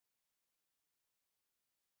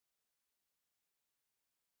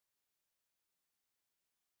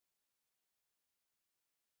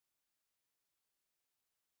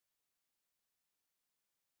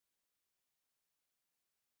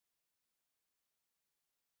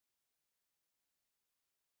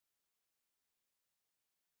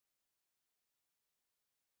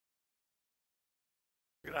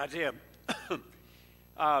Grazie.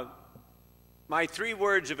 My 3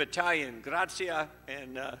 words of Italian, grazia,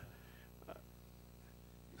 and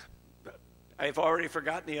I've already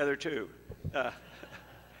forgotten the other 2.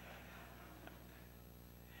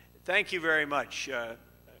 Thank you very much,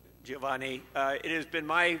 Giovanni. It has been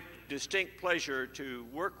my distinct pleasure to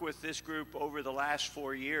work with this group over the last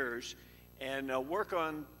 4 years and work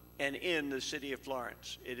on and in the city of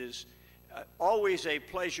Florence. It is always a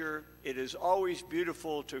pleasure. It is always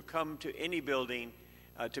beautiful to come to any building,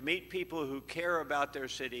 to meet people who care about their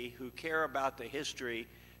city, who care about the history,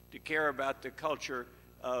 to care about the culture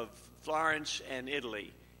of Florence and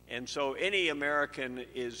Italy. And so any American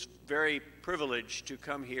is very privileged to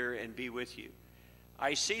come here and be with you.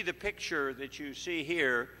 I see the picture that you see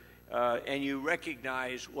here, and you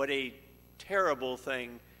recognize what a terrible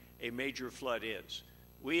thing a major flood is.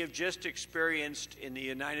 We have just experienced in the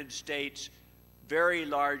United States very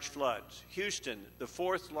large floods. Houston, the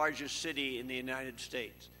 4th largest city in the United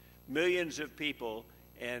States, millions of people,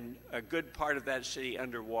 and a good part of that city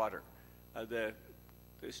underwater. The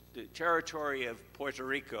territory of Puerto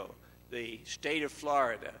Rico, the state of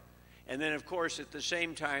Florida, and then, of course, at the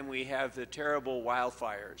same time, we have the terrible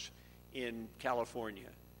wildfires in California.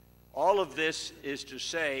 All of this is to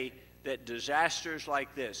say that disasters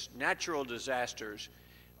like this, natural disasters,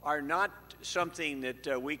 are not something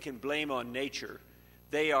that we can blame on nature.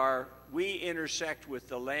 We intersect with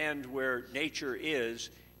the land where nature is,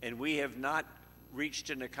 and we have not reached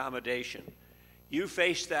an accommodation. You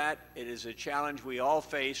face that. It is a challenge we all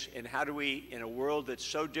face, and how do we, in a world that's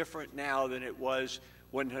so different now than it was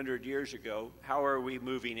 100 years ago, how are we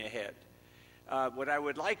moving ahead? What I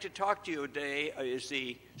would like to talk to you today is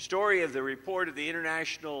the story of the report of the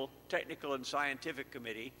International Technical and Scientific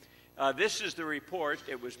Committee. This is the report.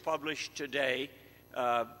 It was published today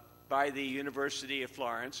by the University of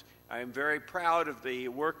Florence. I am very proud of the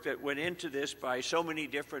work that went into this by so many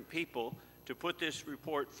different people to put this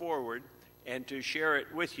report forward and to share it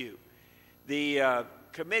with you. The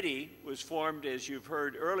committee was formed, as you've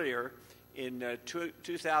heard earlier, in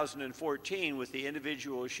 2014 with the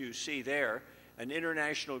individuals you see there, an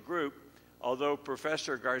international group. Although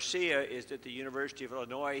Professor Garcia is at the University of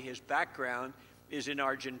Illinois, his background is in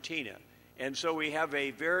Argentina. And so we have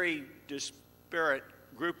a very disparate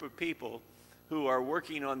group of people who are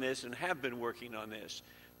working on this and have been working on this.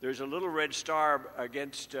 There's a little red star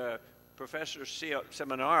against Professor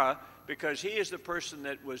Seminara because he is the person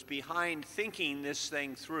that was behind thinking this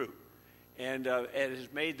thing through and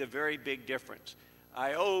has made the very big difference.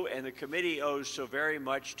 I owe, and the committee owes so very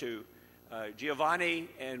much to Giovanni,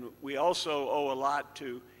 and we also owe a lot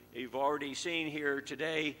to, you've already seen here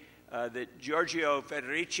today, that Giorgio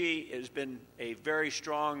Federici has been a very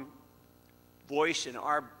strong voice in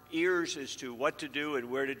our ears as to what to do and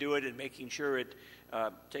where to do it and making sure it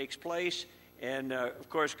takes place. And, of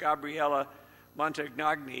course, Gabriella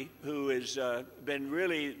Montagnagni, who has been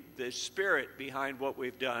really the spirit behind what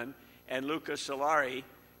we've done, and Luca Solari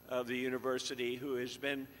of the university, who has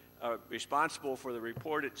been responsible for the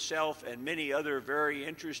report itself and many other very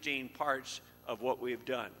interesting parts of what we've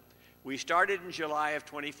done. We started in July of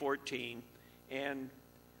 2014, and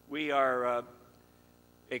we are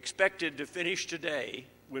expected to finish today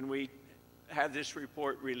when we have this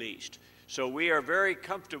report released. So we are very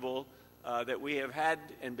comfortable that we have had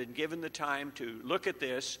and been given the time to look at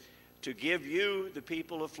this, to give you, the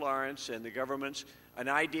people of Florence and the governments, an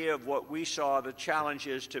idea of what we saw the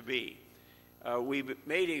challenges to be. We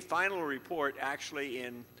made a final report actually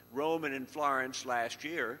in Rome and in Florence last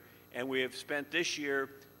year, and we have spent this year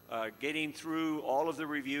getting through all of the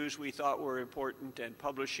reviews we thought were important and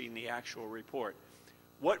publishing the actual report.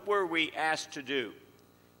 What were we asked to do?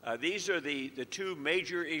 These are the 2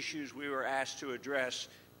 major issues we were asked to address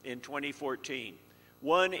in 2014.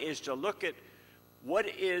 One is to look at what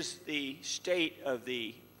is the state of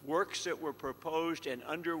the works that were proposed and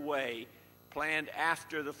underway, planned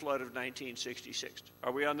after the flood of 1966.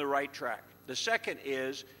 Are we on the right track? The second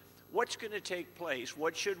is, what's going to take place?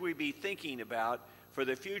 What should we be thinking about for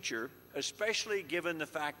the future, especially given the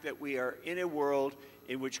fact that we are in a world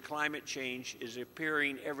in which climate change is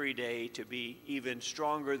appearing every day to be even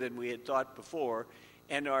stronger than we had thought before,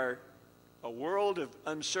 and a world of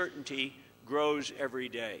uncertainty grows every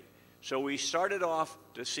day. So we started off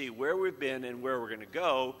to see where we've been and where we're going to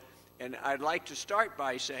go, and I'd like to start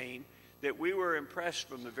by saying that we were impressed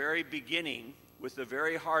from the very beginning with the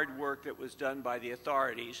very hard work that was done by the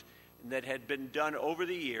authorities and that had been done over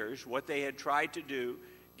the years, what they had tried to do,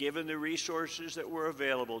 given the resources that were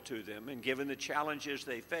available to them and given the challenges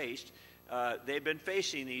they faced. They've been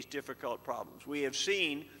facing these difficult problems. We have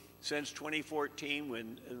seen since 2014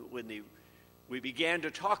 when we began to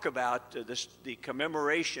talk about the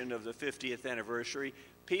commemoration of the 50th anniversary,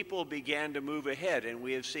 people began to move ahead, and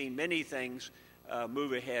we have seen many things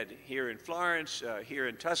move ahead here in Florence, here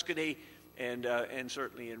in Tuscany, and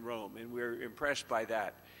certainly in Rome, and we're impressed by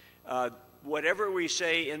that. Whatever we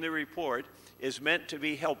say in the report is meant to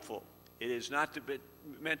be helpful. It is not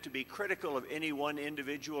meant to be critical of any one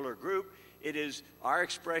individual or group. It is our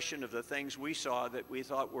expression of the things we saw that we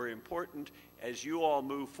thought were important as you all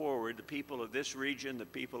move forward, the people of this region, the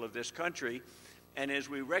people of this country, and as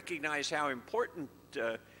we recognize how important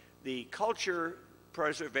the culture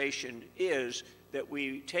preservation is, that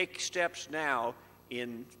we take steps now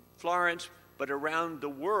in Florence, but around the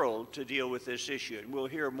world to deal with this issue. And we'll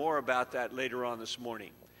hear more about that later on this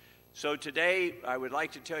morning. So today, I would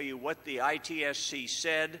like to tell you what the ITSC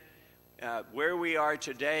said, where we are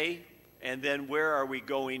today, and then where are we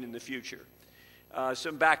going in the future.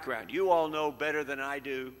 Some background. You all know better than I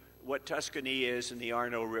do what Tuscany is in the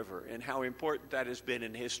Arno River and how important that has been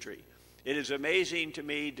in history. It is amazing to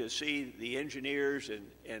me to see the engineers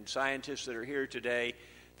and scientists that are here today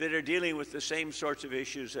that are dealing with the same sorts of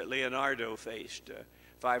issues that Leonardo faced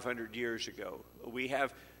 500 years ago.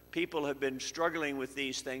 People have been struggling with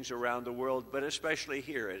these things around the world, but especially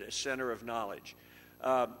here at a center of knowledge.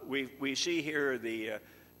 We see here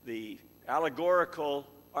the allegorical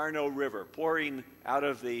Arno River pouring out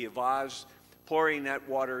of the vase, pouring that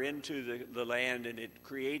water into the land, and it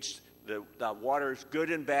creates the waters, good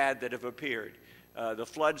and bad, that have appeared. The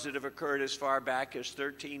floods that have occurred as far back as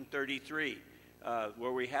 1333,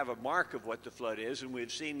 where we have a mark of what the flood is, and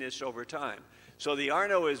we've seen this over time. So the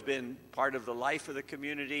Arno has been part of the life of the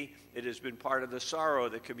community. It has been part of the sorrow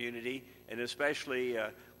of the community, and especially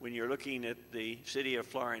when you're looking at the city of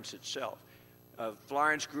Florence itself.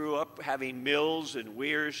 Florence grew up having mills and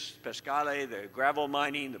weirs, pescale, the gravel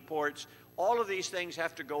mining, the ports. All of these things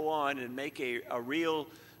have to go on and make a real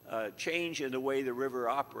change in the way the river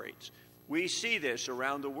operates. We see this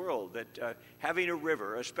around the world, that having a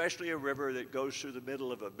river, especially a river that goes through the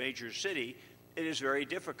middle of a major city, it is very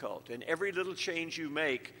difficult. And every little change you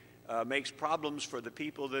make makes problems for the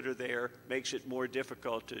people that are there, makes it more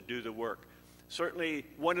difficult to do the work. Certainly,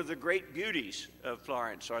 one of the great beauties of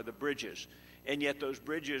Florence are the bridges. And yet those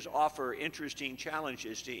bridges offer interesting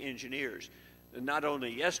challenges to engineers, not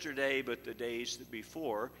only yesterday, but the days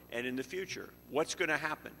before and in the future. What's going to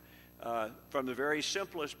happen? From the very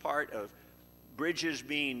simplest part of bridges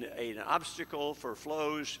being an obstacle for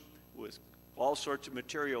flows with all sorts of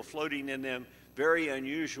material floating in them, very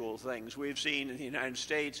unusual things. We've seen in the United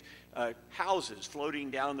States houses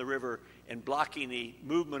floating down the river and blocking the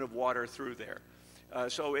movement of water through there.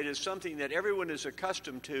 So it is something that everyone is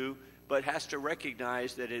accustomed to, but has to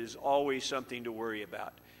recognize that it is always something to worry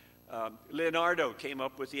about. Leonardo came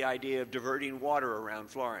up with the idea of diverting water around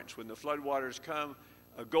Florence. When the floodwaters come,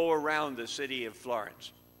 go around the city of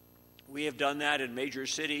Florence. We have done that in major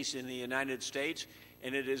cities in the United States,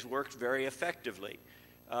 and it has worked very effectively.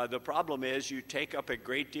 The problem is you take up a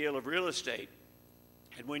great deal of real estate,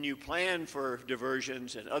 and when you plan for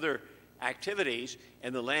diversions and other activities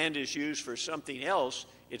and the land is used for something else,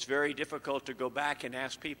 it's very difficult to go back and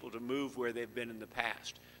ask people to move where they've been in the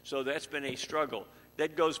past. So that's been a struggle.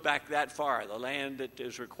 That goes back that far, the land that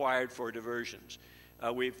is required for diversions.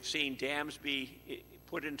 We've seen dams be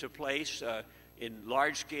put into place in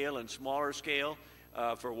large scale and smaller scale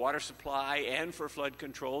for water supply and for flood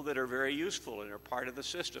control that are very useful and are part of the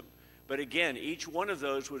system. But again, each one of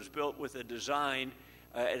those was built with a design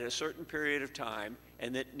at a certain period of time,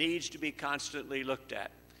 and that needs to be constantly looked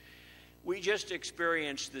at. We just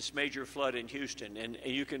experienced this major flood in Houston, and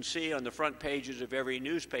you can see on the front pages of every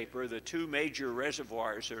newspaper the two major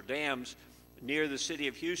reservoirs or dams near the city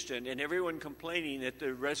of Houston, and everyone complaining that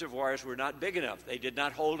the reservoirs were not big enough. They did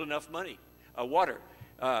not hold enough water.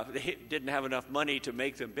 They didn't have enough money to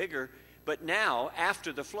make them bigger. But now,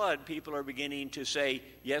 after the flood, people are beginning to say,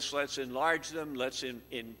 yes, let's enlarge them, let's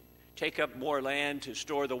take up more land to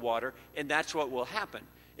store the water, and that's what will happen.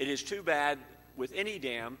 It is too bad with any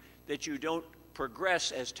dam that you don't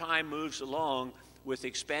progress as time moves along with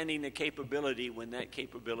expanding the capability when that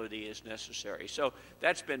capability is necessary. So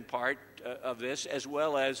that's been part of this, as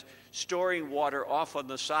well as storing water off on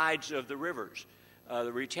the sides of the rivers.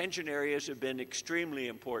 The retention areas have been extremely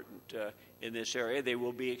important in this area. They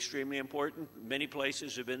will be extremely important. Many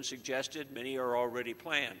places have been suggested. Many are already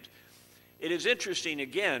planned. It is interesting,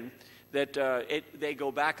 again, that they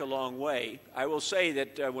go back a long way. I will say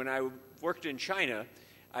that when I worked in China,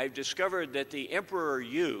 I've discovered that the Emperor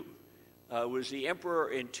Yu was the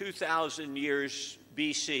emperor in 2,000 years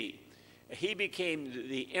BC. He became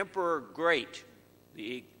the Emperor Great.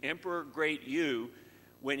 The Emperor Great Yu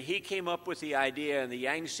when he came up with the idea, and the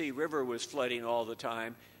Yangtze River was flooding all the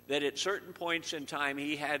time, that at certain points in time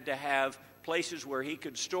he had to have places where he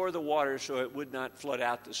could store the water so it would not flood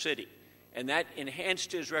out the city. And that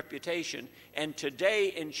enhanced his reputation. And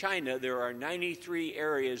today in China, there are 93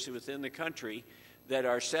 areas within the country that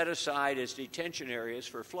are set aside as detention areas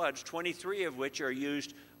for floods, 23 of which are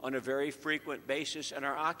used on a very frequent basis and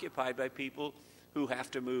are occupied by people who have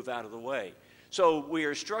to move out of the way. So we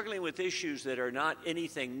are struggling with issues that are not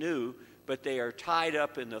anything new, but they are tied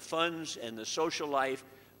up in the funds and the social life,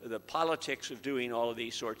 the politics of doing all of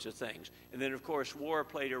these sorts of things. And then, of course, war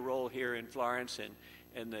played a role here in Florence,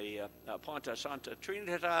 and the Ponte Santa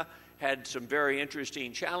Trinita had some very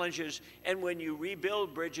interesting challenges. And when you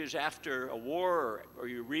rebuild bridges after a war, or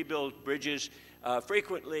you rebuild bridges,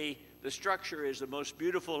 frequently the structure is the most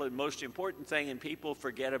beautiful and most important thing, and people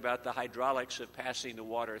forget about the hydraulics of passing the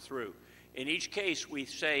water through. In each case, we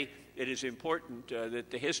say it is important that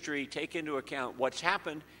the history take into account what's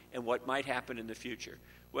happened and what might happen in the future.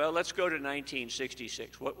 Well, let's go to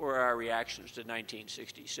 1966. What were our reactions to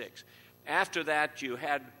 1966? After that, you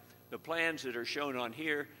had the plans that are shown on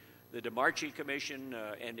here, the DeMarchi Commission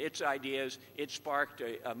and its ideas. It sparked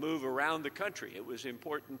a move around the country. It was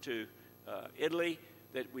important to Italy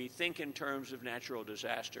that we think in terms of natural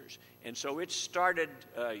disasters. And so it started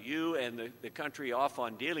you and the country off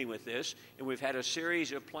on dealing with this, and we've had a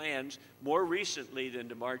series of plans, more recently than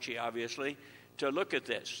DeMarchi, obviously, to look at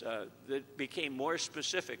this that became more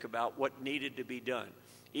specific about what needed to be done.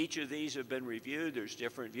 Each of these have been reviewed. There's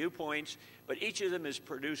different viewpoints, but each of them has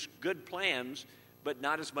produced good plans, but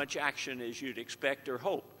not as much action as you'd expect or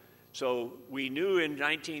hope. So we knew in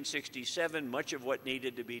 1967 much of what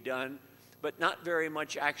needed to be done, but not very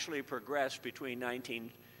much actually progressed between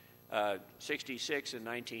 1966 and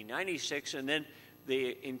 1996, and then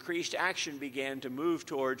the increased action began to move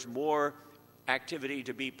towards more activity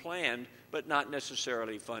to be planned, but not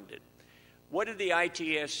necessarily funded. What did the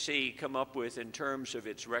ITSC come up with in terms of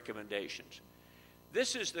its recommendations?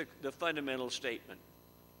 This is the fundamental statement,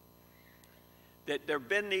 that there have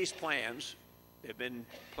been these plans. There have been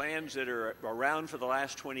plans that are around for the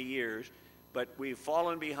last 20 years, but we've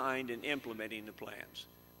fallen behind in implementing the plans.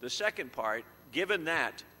 The second part, given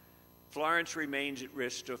that, Florence remains at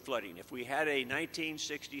risk of flooding. If we had a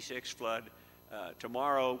 1966 flood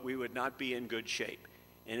tomorrow, we would not be in good shape.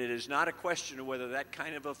 And it is not a question of whether that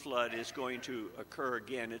kind of a flood is going to occur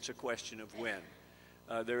again. It's a question of when.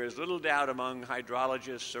 There is little doubt among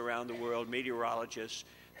hydrologists around the world, meteorologists,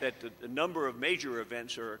 that the number of major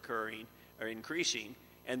events are increasing,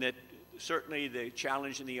 and that certainly the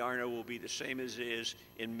challenge in the Arno will be the same as it is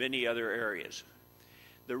in many other areas.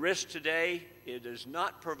 The risk today, it does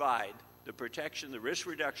not provide the protection, the risk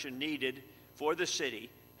reduction needed for the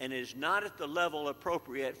city, and is not at the level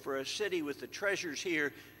appropriate for a city with the treasures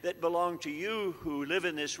here that belong to you who live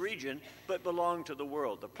in this region, but belong to the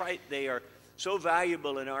world. They are so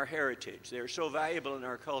valuable in our heritage, they are so valuable in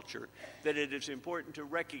our culture, that it is important to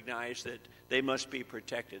recognize that they must be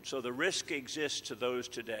protected. So the risk exists to those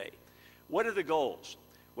today. What are the goals?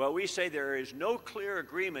 Well, we say there is no clear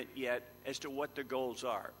agreement yet as to what the goals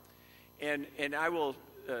are. And I will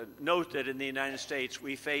note that in the United States,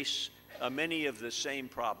 we face many of the same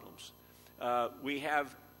problems. We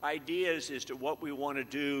have ideas as to what we want to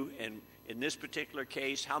do, and in this particular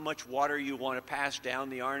case, how much water you want to pass down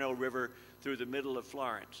the Arno River through the middle of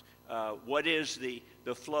Florence. What is the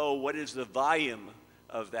flow? What is the volume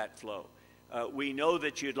of that flow? We know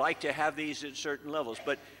that you'd like to have these at certain levels,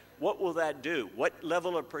 but what will that do? What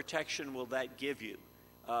level of protection will that give you?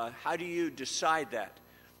 How do you decide that?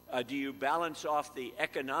 Do you balance off the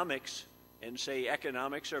economics and say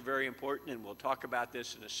economics are very important, and we'll talk about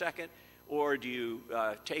this in a second, or do you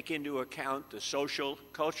take into account the social,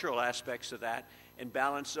 cultural aspects of that and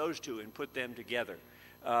balance those two and put them together?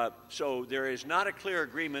 So there is not a clear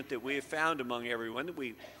agreement that we have found among everyone.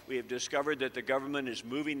 We have discovered that the government is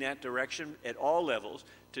moving that direction at all levels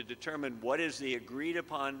to determine what is the agreed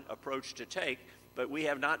upon approach to take, but we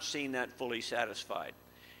have not seen that fully satisfied.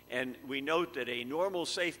 And we note that a normal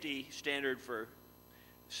safety standard for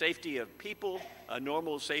safety of people, a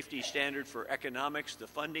normal safety standard for economics, the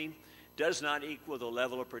funding, does not equal the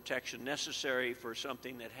level of protection necessary for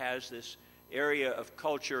something that has this area of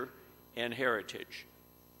culture and heritage.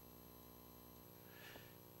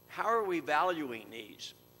 How are we valuing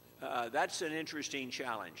these? That's an interesting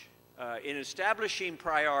challenge. In establishing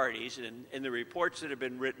priorities in the reports that have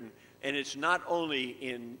been written, and it's not only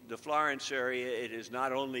in the Florence area, it is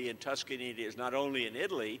not only in Tuscany, it is not only in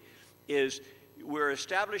Italy, is we're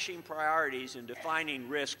establishing priorities and defining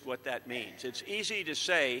risk, what that means. It's easy to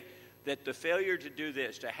say that the failure to do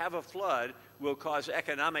this, to have a flood, will cause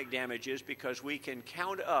economic damages because we can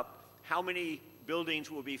count up how many buildings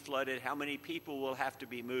will be flooded, how many people will have to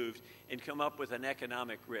be moved, and come up with an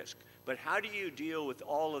economic risk. But how do you deal with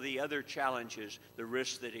all of the other challenges, the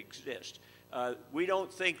risks that exist? We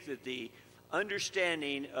don't think that the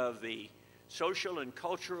understanding of the social and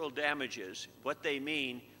cultural damages, what they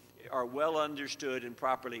mean, are well understood and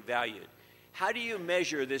properly valued. How do you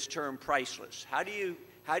measure this term priceless? How do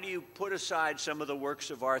you put aside some of the works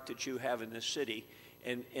of art that you have in this city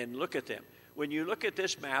and look at them? When you look at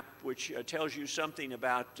this map, which tells you something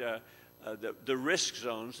about the risk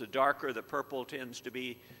zones, the darker the purple tends to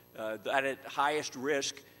be that at highest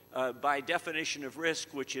risk, by definition of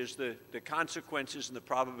risk, which is the consequences and the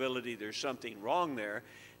probability there's something wrong there,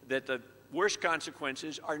 that the worst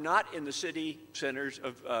consequences are not in the city centers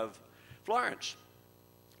of Florence.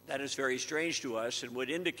 That is very strange to us and would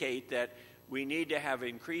indicate that we need to have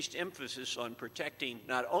increased emphasis on protecting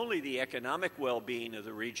not only the economic well-being of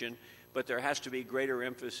the region, but there has to be greater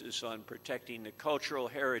emphasis on protecting the cultural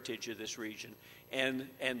heritage of this region and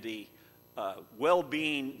the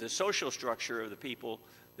well-being, the social structure of the people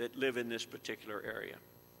that live in this particular area.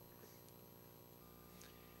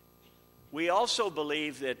 We also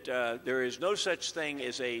believe that there is no such thing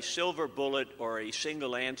as a silver bullet or a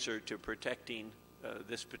single answer to protecting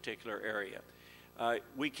this particular area.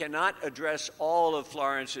 We cannot address all of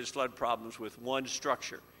Florence's flood problems with one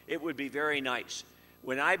structure. It would be very nice.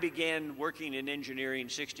 When I began working in engineering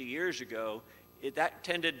 60 years ago, that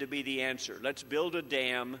tended to be the answer. Let's build a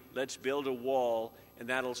dam, let's build a wall, and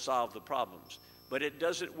that'll solve the problems. But it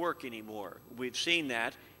doesn't work anymore. We've seen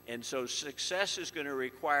that, and so success is going to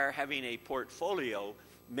require having a portfolio,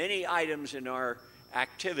 many items in our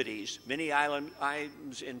activities, many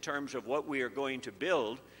items in terms of what we are going to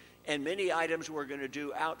build, and many items we're going to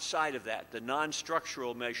do outside of that, the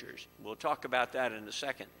non-structural measures. We'll talk about that in a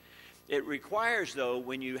second. It requires, though,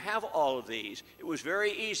 when you have all of these, it was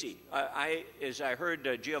very easy. As I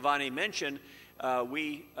heard Giovanni mention, I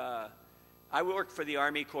work for the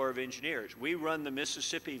Army Corps of Engineers. We run the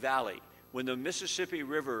Mississippi Valley. When the Mississippi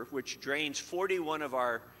River, which drains 41 of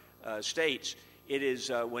our states, it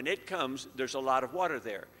is, when it comes, there's a lot of water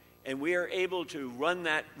there. And we are able to run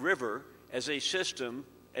that river as a system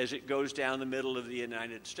as it goes down the middle of the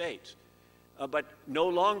United States. But no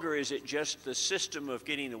longer is it just the system of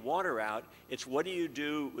getting the water out. It's what do you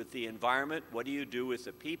do with the environment? What do you do with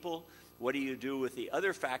the people? What do you do with the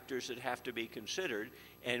other factors that have to be considered?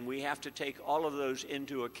 And we have to take all of those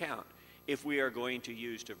into account. If we are going to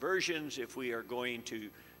use diversions, if we are going to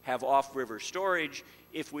have off-river storage,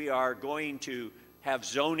 if we are going to have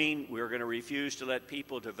zoning, we're going to refuse to let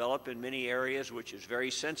people develop in many areas, which is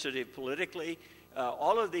very sensitive politically.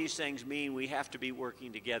 All of these things mean we have to be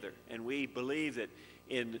working together. And we believe that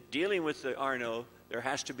in dealing with the Arno, there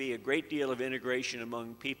has to be a great deal of integration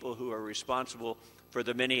among people who are responsible for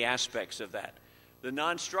the many aspects of that. The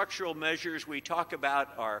non-structural measures we talk about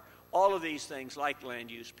are all of these things like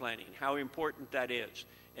land use planning, how important that is,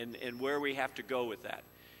 and where we have to go with that.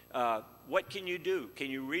 What can you do?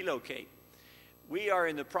 Can you relocate? We are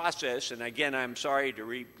in the process, and again, I'm sorry to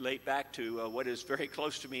relate back to what is very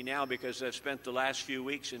close to me now because I've spent the last few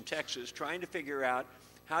weeks in Texas trying to figure out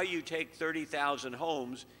how you take 30,000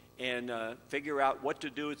 homes and figure out what to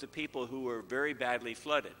do with the people who are very badly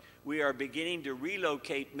flooded. We are beginning to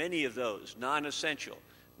relocate many of those, non-essential.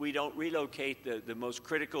 We don't relocate the most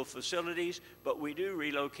critical facilities, but we do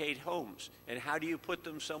relocate homes. And how do you put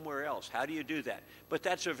them somewhere else? How do you do that? But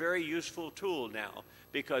that's a very useful tool now,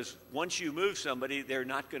 because once you move somebody, they're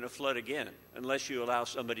not going to flood again unless you allow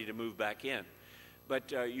somebody to move back in.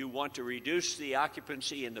 But you want to reduce the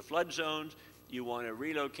occupancy in the flood zones. You want to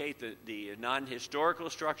relocate the non-historical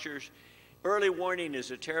structures. Early warning is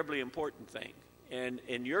a terribly important thing. And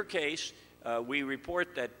in your case, we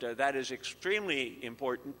report that that is extremely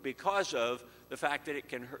important because of the fact that it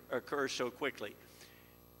can occur so quickly.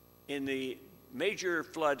 In the major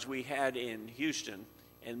floods we had in Houston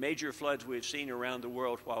and major floods we've seen around the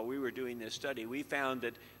world while we were doing this study, we found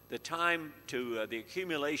that the time to the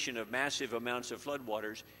accumulation of massive amounts of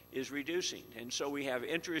floodwaters is reducing. And so we have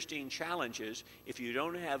interesting challenges if you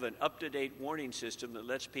don't have an up-to-date warning system that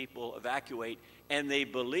lets people evacuate and they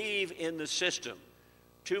believe in the system.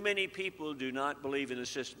 Too many people do not believe in the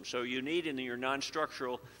system, so you need in your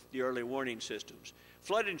non-structural the early warning systems.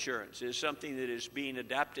 Flood insurance is something that is being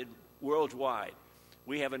adapted worldwide.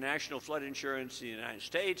 We have a national flood insurance in the United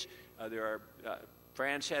States.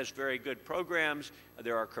 France has very good programs.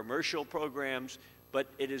 There are commercial programs, but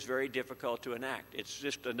it is very difficult to enact. It's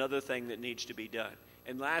just another thing that needs to be done.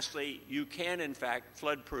 And lastly, you can, in fact,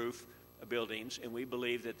 flood-proof buildings, and we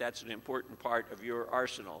believe that that's an important part of your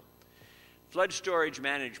arsenal. Flood storage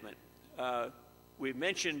management. We've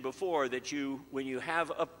mentioned before that when you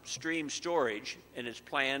have upstream storage, and it's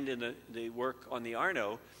planned in the work on the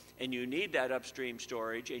Arno, and you need that upstream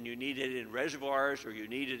storage, and you need it in reservoirs, or you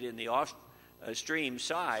need it in the offstream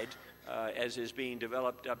side, as is being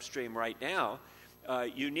developed upstream right now,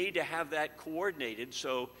 you need to have that coordinated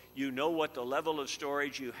so you know what the level of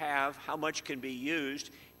storage you have, how much can be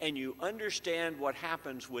used, and you understand what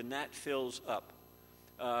happens when that fills up.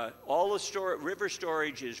 All the river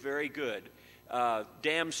storage is very good.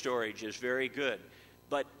 Dam storage is very good.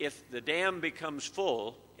 But if the dam becomes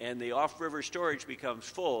full and the off-river storage becomes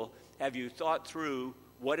full, have you thought through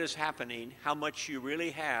what is happening, how much you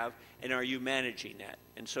really have, and are you managing that?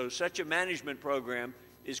 And so such a management program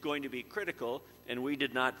is going to be critical, and we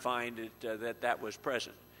did not find that was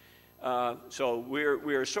present. So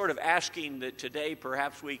we're sort of asking that today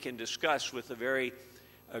perhaps we can discuss with the very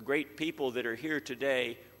great people that are here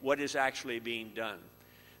today what is actually being done.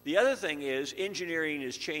 The other thing is engineering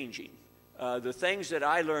is changing. The things that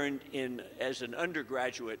I learned as an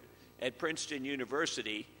undergraduate at Princeton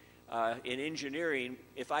University in engineering,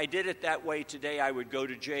 if I did it that way today, I would go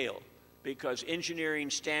to jail, because engineering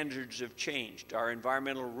standards have changed, our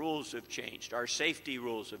environmental rules have changed, our safety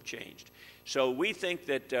rules have changed. So we think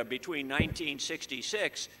that between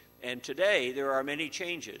 1966 and today, there are many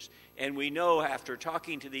changes. And we know after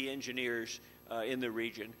talking to the engineers in the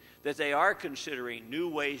region that they are considering new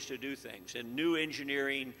ways to do things and new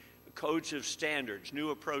engineering codes of standards,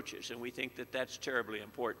 new approaches, and we think that that's terribly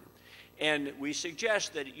important. And we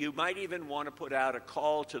suggest that you might even want to put out a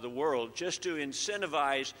call to the world just to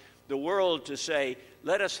incentivize the world to say,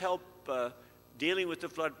 let us help dealing with the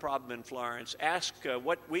flood problem in Florence. Ask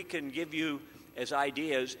what we can give you as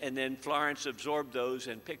ideas, and then Florence absorb those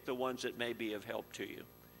and pick the ones that may be of help to you.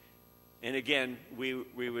 And again, we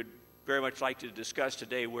would very much like to discuss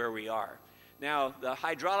today where we are. Now, the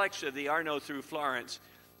hydraulics of the Arno through Florence,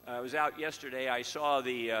 I was out yesterday, I saw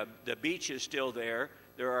the beach is still there.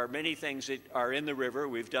 There are many things that are in the river.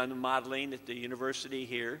 We've done modeling at the university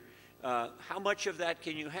here. How much of that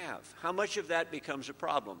can you have? How much of that becomes a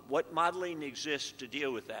problem? What modeling exists to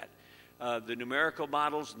deal with that? The numerical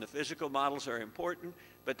models and the physical models are important,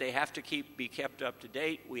 but they have to be kept up to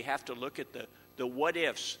date. We have to look at the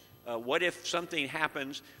what-ifs. What if something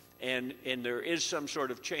happens and there is some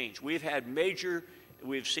sort of change?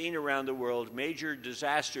 We've seen around the world major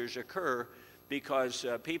disasters occur because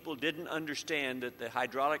people didn't understand that the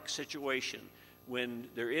hydraulic situation, when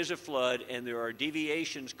there is a flood and there are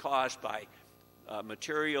deviations caused by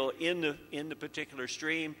material in the particular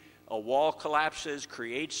stream, a wall collapses,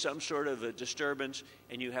 creates some sort of a disturbance,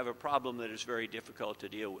 and you have a problem that is very difficult to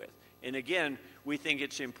deal with. And again, we think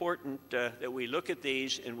it's important that we look at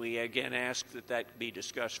these, and we again ask that be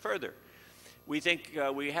discussed further. We think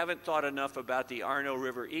we haven't thought enough about the Arno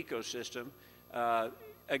River ecosystem.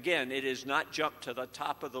 Again, it has not jumped to the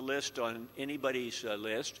top of the list on anybody's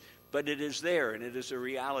list, but it is there, and it is a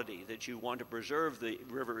reality that you want to preserve the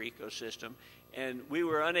river ecosystem. And we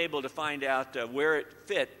were unable to find out where it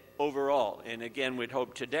fit overall. And again, we'd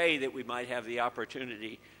hope today that we might have the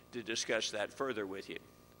opportunity to discuss that further with you.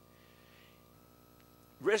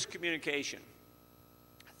 Risk communication.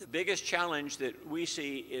 The biggest challenge that we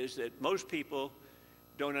see is that most people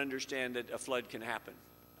don't understand that a flood can happen.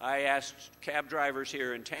 I asked cab drivers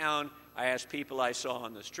here in town, I asked people I saw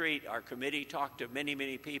on the street, our committee talked to many,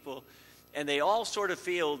 many people, and they all sort of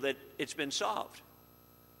feel that it's been solved.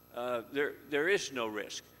 There is no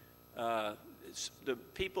risk. The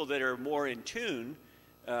people that are more in tune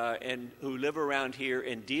and who live around here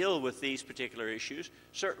and deal with these particular issues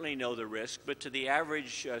certainly know the risk, but to the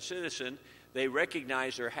average citizen, they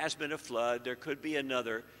recognize there has been a flood, there could be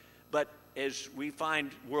another, but as we find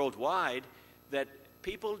worldwide, that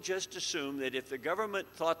people just assume that if the government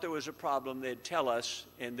thought there was a problem, they'd tell us,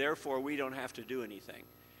 and therefore we don't have to do anything.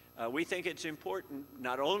 We think it's important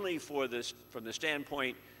not only from the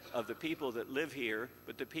standpoint of the people that live here,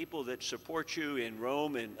 but the people that support you in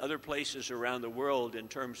Rome and other places around the world in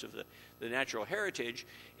terms of the natural heritage,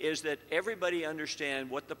 is that everybody understand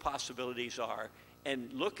what the possibilities are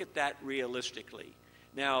and look at that realistically.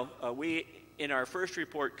 Now, we, in our first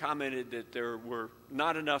report, commented that there were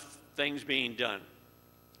not enough things being done.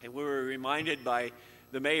 And we were reminded by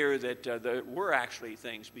the mayor that there were actually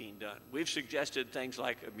things being done. We've suggested things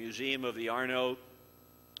like a museum of the Arno,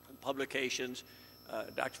 publications.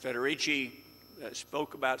 Dr. Federici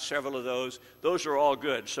spoke about several of those. Those are all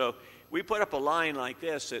good. So we put up a line like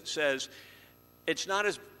this that says, it's not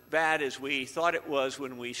as bad as we thought it was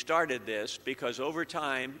when we started this, because over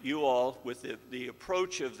time, you all, with the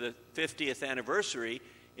approach of the 50th anniversary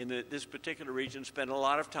in this particular region, spent a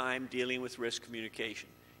lot of time dealing with risk communication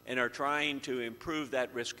and are trying to improve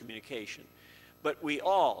that risk communication. But we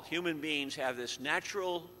all, human beings, have this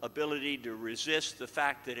natural ability to resist the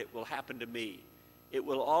fact that it will happen to me. It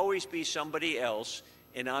will always be somebody else,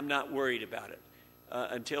 and I'm not worried about it.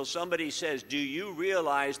 Until somebody says, do you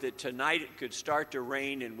realize that tonight it could start to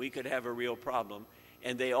rain and we could have a real problem?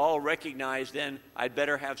 And they all recognize then, I'd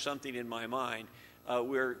better have something in my mind.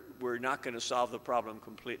 We're not going to solve the problem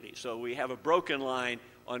completely. So we have a broken line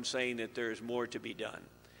on saying that there's more to be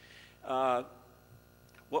done.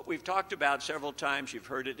 What we've talked about several times, you've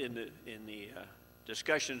heard it in the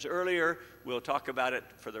discussions earlier, we'll talk about it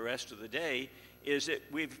for the rest of the day, is that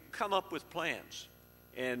we've come up with plans.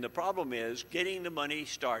 And the problem is getting the money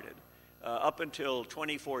started. Up until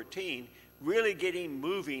 2014, really getting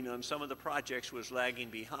moving on some of the projects was lagging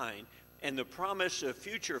behind. And the promise of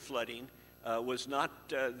future flooding was not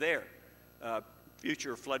there.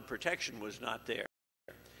 Future flood protection was not there.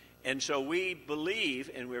 And so we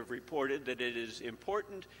believe, and we've reported, that it is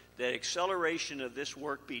important that acceleration of this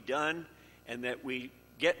work be done and that we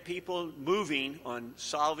get people moving on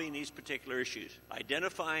solving these particular issues,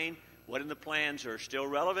 identifying what in the plans are still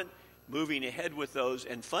relevant, moving ahead with those,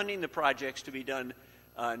 and funding the projects to be done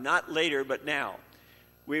not later but now.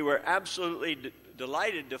 We were absolutely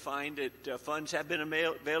delighted to find that funds have been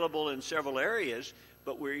available in several areas,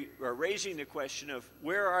 but we are raising the question of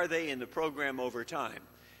where are they in the program over time.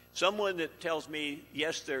 Someone that tells me,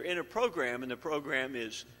 yes, they're in a program and the program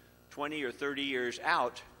is 20 or 30 years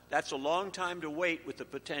out, that's a long time to wait with the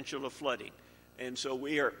potential of flooding. And so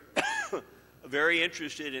we are very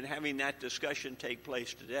interested in having that discussion take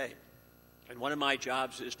place today. And one of my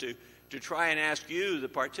jobs is to try and ask you, the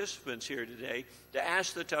participants here today, to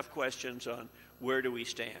ask the tough questions on where do we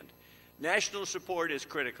stand. National support is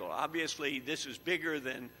critical. Obviously, this is bigger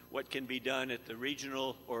than what can be done at the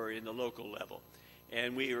regional or in the local level.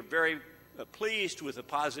 And we are very pleased with the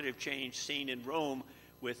positive change seen in Rome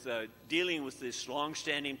with dealing with these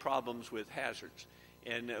long-standing problems with hazards.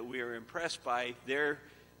 And we are impressed by their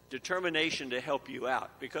determination to help you out,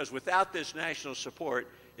 because without this national support,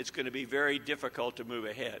 it's going to be very difficult to move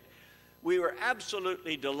ahead. We were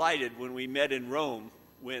absolutely delighted when we met in Rome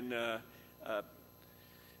when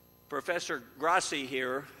Professor Grassi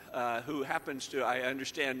here, who happens to, I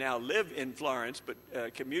understand now, live in Florence but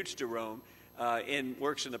commutes to Rome and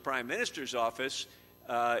works in the Prime Minister's office,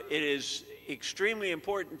 it is extremely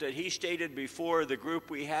important that he stated before the group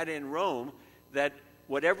we had in Rome that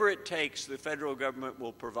whatever it takes, the federal government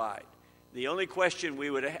will provide. The only question we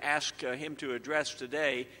would ask him to address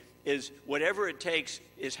today is whatever it takes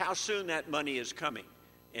is how soon that money is coming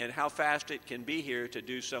and how fast it can be here to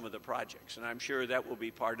do some of the projects. And I'm sure that will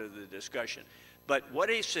be part of the discussion. But what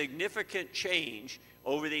a significant change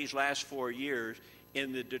over these last 4 years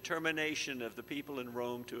in the determination of the people in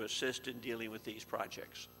Rome to assist in dealing with these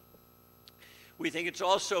projects. We think it's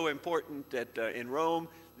also important that in Rome,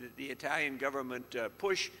 the Italian government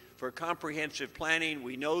push for comprehensive planning.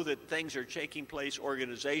 We know that things are taking place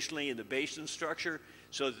organizationally in the basin structure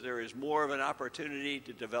so that there is more of an opportunity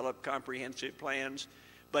to develop comprehensive plans.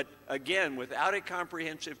 But again, without a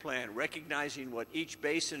comprehensive plan, recognizing what each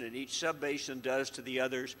basin and each sub-basin does to the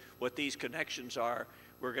others, what these connections are,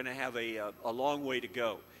 we're going to have a long way to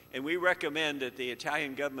go. And we recommend that the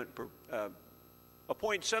Italian government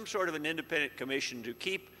appoint some sort of an independent commission to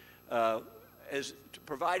keep to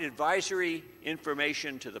provide advisory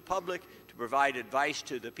information to the public, to provide advice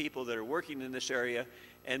to the people that are working in this area,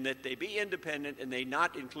 and that they be independent and they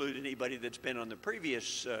not include anybody that's been on the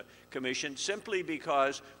previous commission, simply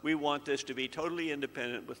because we want this to be totally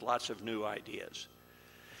independent with lots of new ideas.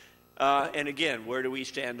 And again, where do we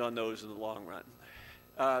stand on those in the long run?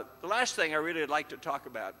 The last thing I really would like to talk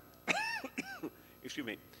about excuse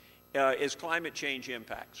me, is climate change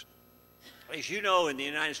impacts. As you know, in the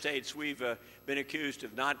United States, we've been accused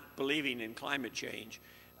of not believing in climate change.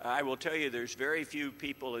 I will tell you there's very few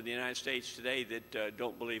people in the United States today that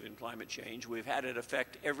don't believe in climate change. We've had it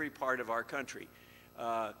affect every part of our country.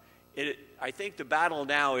 I think the battle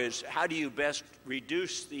now is how do you best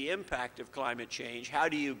reduce the impact of climate change? How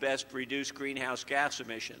do you best reduce greenhouse gas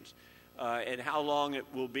emissions? And how long it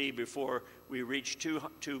will be before we reach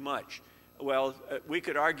too much. Well, we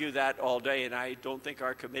could argue that all day, and I don't think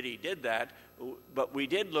our committee did that, but we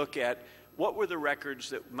did look at what were the records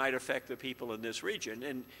that might affect the people in this region.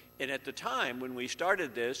 And at the time when we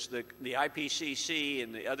started this, the IPCC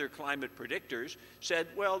and the other climate predictors said,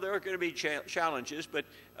 well, there are going to be challenges, but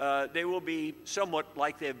they will be somewhat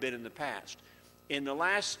like they've been in the past. In the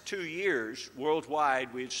last 2 years,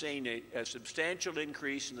 worldwide, we've seen a substantial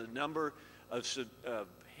increase in the number of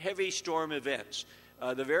heavy storm events.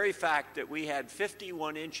 The very fact that we had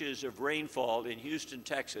 51 inches of rainfall in Houston,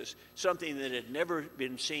 Texas, something that had never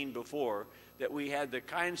been seen before, that we had the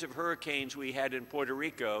kinds of hurricanes we had in Puerto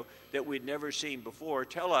Rico that we'd never seen before,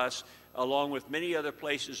 tell us, along with many other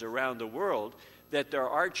places around the world, that there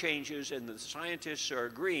are changes, and the scientists are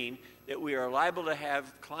agreeing that we are liable to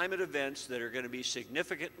have climate events that are going to be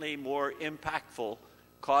significantly more impactful,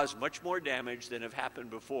 cause much more damage than have happened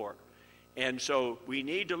before. And so we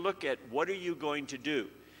need to look at what are you going to do.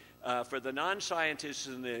 For the non-scientists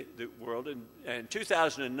in the world, in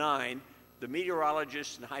 2009, the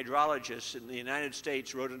meteorologists and hydrologists in the United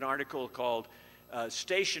States wrote an article called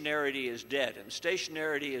Stationarity is Dead. And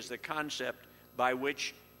stationarity is the concept by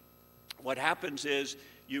which what happens is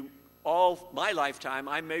all my lifetime,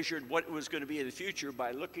 I measured what was going to be in the future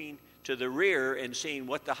by looking to the rear and seeing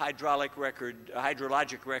what the hydrologic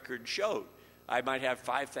record showed. I might have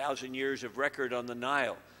 5,000 years of record on the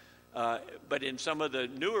Nile. But in some of the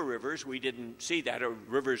newer rivers, we didn't see that, or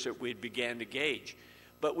rivers that we began to gauge.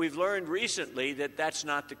 But we've learned recently that that's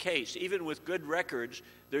not the case. Even with good records,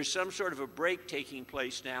 there's some sort of a break taking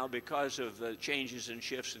place now because of the changes and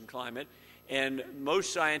shifts in climate. And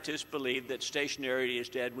most scientists believe that stationarity is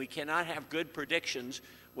dead. We cannot have good predictions.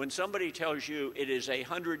 When somebody tells you it is a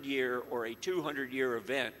 100-year or a 200-year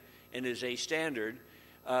event and is a standard,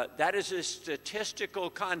 that is a statistical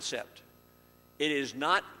concept. It is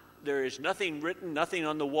not, there is nothing written, nothing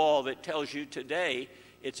on the wall that tells you today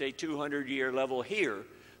it's a 200-year level here,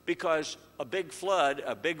 because a big flood,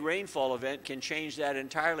 a big rainfall event can change that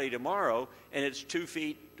entirely tomorrow, and it's 2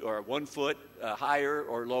 feet or 1 foot higher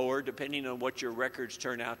or lower, depending on what your records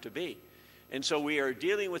turn out to be. And so we are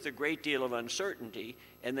dealing with a great deal of uncertainty,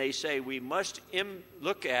 and they say we must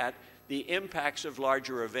look at the impacts of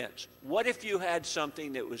larger events. What if you had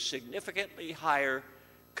something that was significantly higher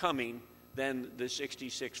coming than the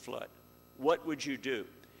 '66 flood? What would you do?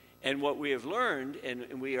 And what we have learned,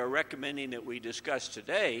 and we are recommending that we discuss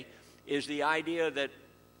today, is the idea that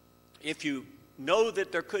if you know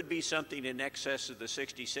that there could be something in excess of the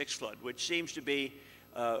 '66 flood, which seems to be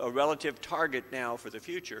a relative target now for the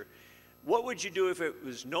future, what would you do if it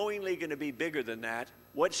was knowingly going to be bigger than that?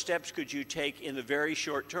 What steps could you take in the very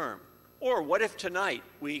short term? Or what if tonight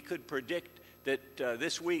we could predict that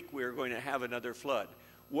this week we are going to have another flood?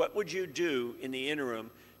 What would you do in the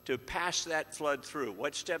interim to pass that flood through?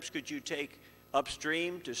 What steps could you take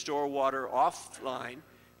upstream to store water offline?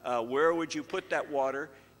 Where would you put that water?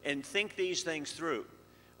 And think these things through.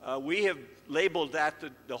 We have labeled that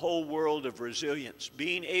the whole world of resilience,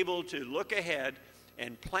 being able to look ahead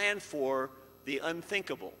and plan for the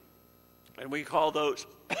unthinkable. And we call those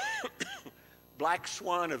black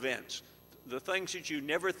swan events, the things that you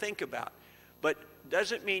never think about. But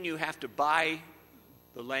doesn't mean you have to buy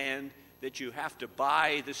the land, that you have to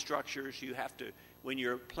buy the structures, you have to, when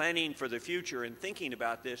you're planning for the future and thinking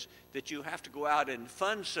about this, that you have to go out and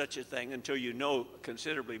fund such a thing until you know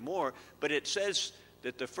considerably more. But it says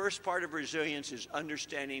that the first part of resilience is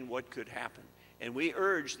understanding what could happen. And we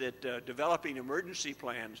urge that developing emergency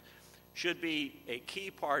plans should be a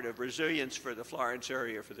key part of resilience for the Florence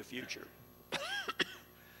area for the future.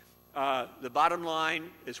 The bottom line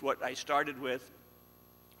is what I started with.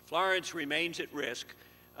 Florence remains at risk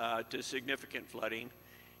to significant flooding,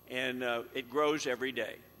 and it grows every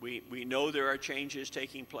day. We know there are changes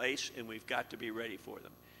taking place, and we've got to be ready for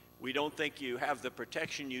them. We don't think you have the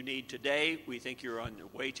protection you need today. We think you're on your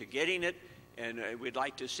way to getting it, and we'd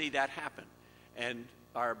like to see that happen. And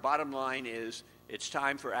our bottom line is it's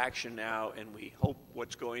time for action now, and we hope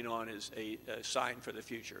what's going on is a sign for the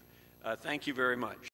future. Thank you very much.